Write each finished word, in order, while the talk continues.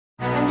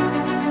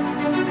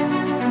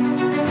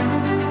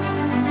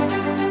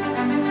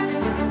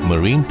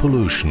Marine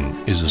pollution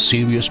is a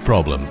serious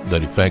problem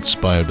that affects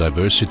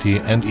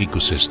biodiversity and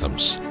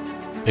ecosystems.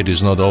 It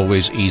is not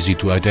always easy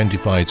to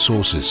identify its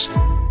sources,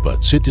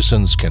 but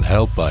citizens can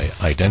help by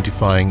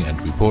identifying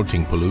and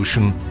reporting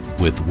pollution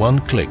with one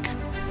click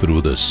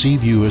through the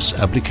Seaviews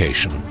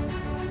application.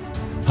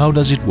 How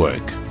does it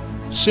work?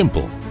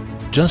 Simple.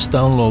 Just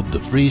download the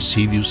free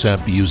Seaviews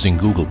app using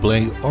Google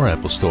Play or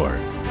Apple Store.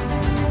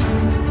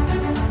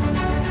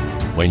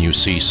 When you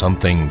see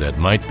something that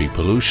might be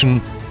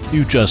pollution,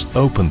 you just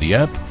open the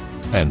app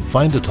and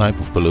find the type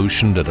of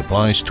pollution that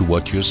applies to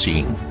what you're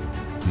seeing.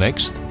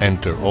 Next,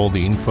 enter all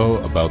the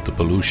info about the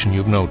pollution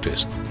you've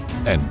noticed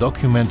and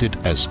document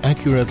it as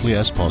accurately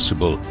as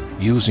possible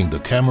using the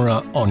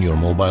camera on your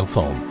mobile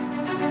phone.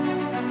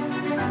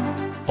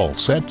 All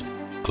set?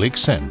 Click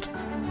Send.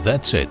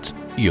 That's it.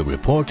 Your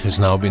report has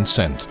now been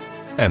sent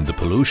and the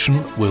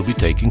pollution will be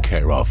taken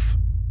care of.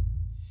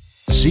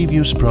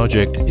 Seaviews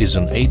project is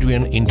an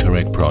Adrian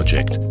Interreg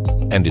project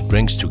and it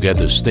brings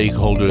together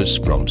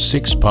stakeholders from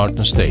 6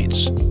 partner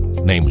states,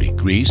 namely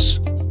Greece,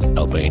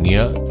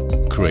 Albania,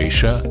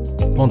 Croatia,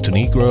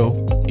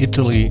 Montenegro,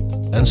 Italy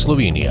and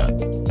Slovenia.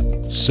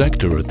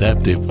 Sector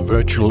Adaptive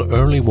Virtual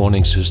Early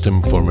Warning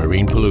System for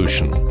Marine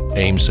Pollution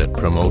aims at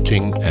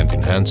promoting and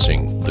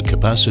enhancing the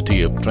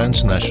capacity of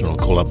transnational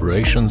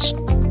collaborations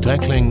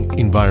tackling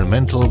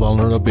environmental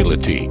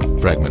vulnerability,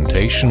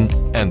 fragmentation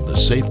and the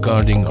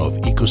safeguarding of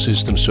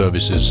ecosystem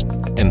services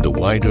in the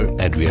wider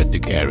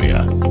Adriatic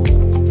area.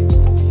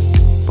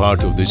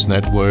 Part of this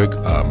network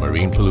are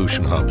marine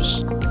pollution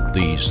hubs.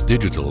 These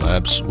digital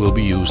labs will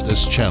be used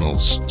as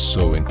channels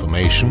so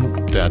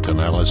information, data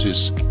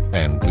analysis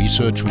and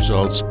research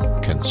results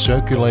can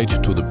circulate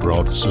to the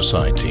broader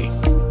society.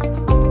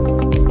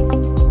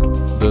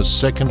 The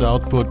second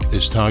output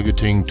is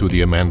targeting to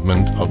the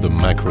amendment of the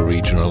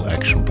macro-regional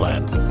action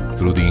plan.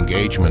 Through the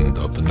engagement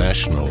of the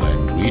national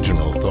and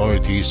regional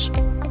authorities,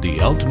 the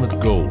ultimate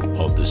goal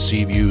of the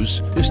Seaviews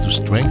is to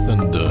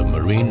strengthen the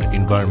marine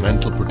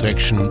environmental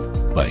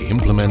protection by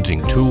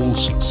implementing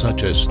tools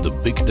such as the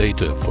big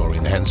data for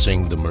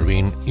enhancing the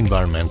marine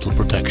environmental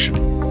protection.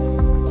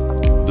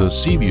 The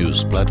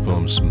Seaviews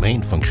platform's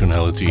main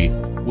functionality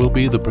will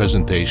be the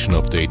presentation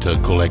of data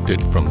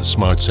collected from the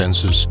smart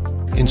sensors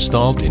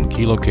installed in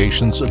key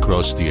locations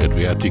across the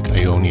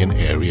Adriatic-Ionian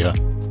area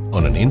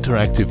on an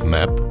interactive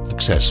map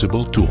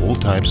accessible to all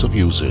types of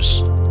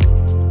users.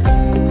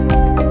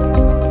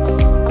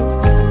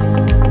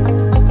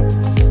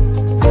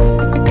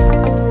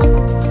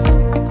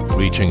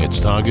 Reaching its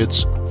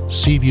targets,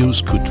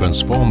 Seaviews could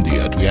transform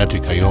the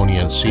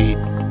Adriatic-Ionian Sea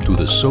to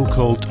the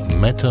so-called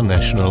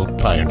meta-national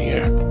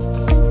pioneer.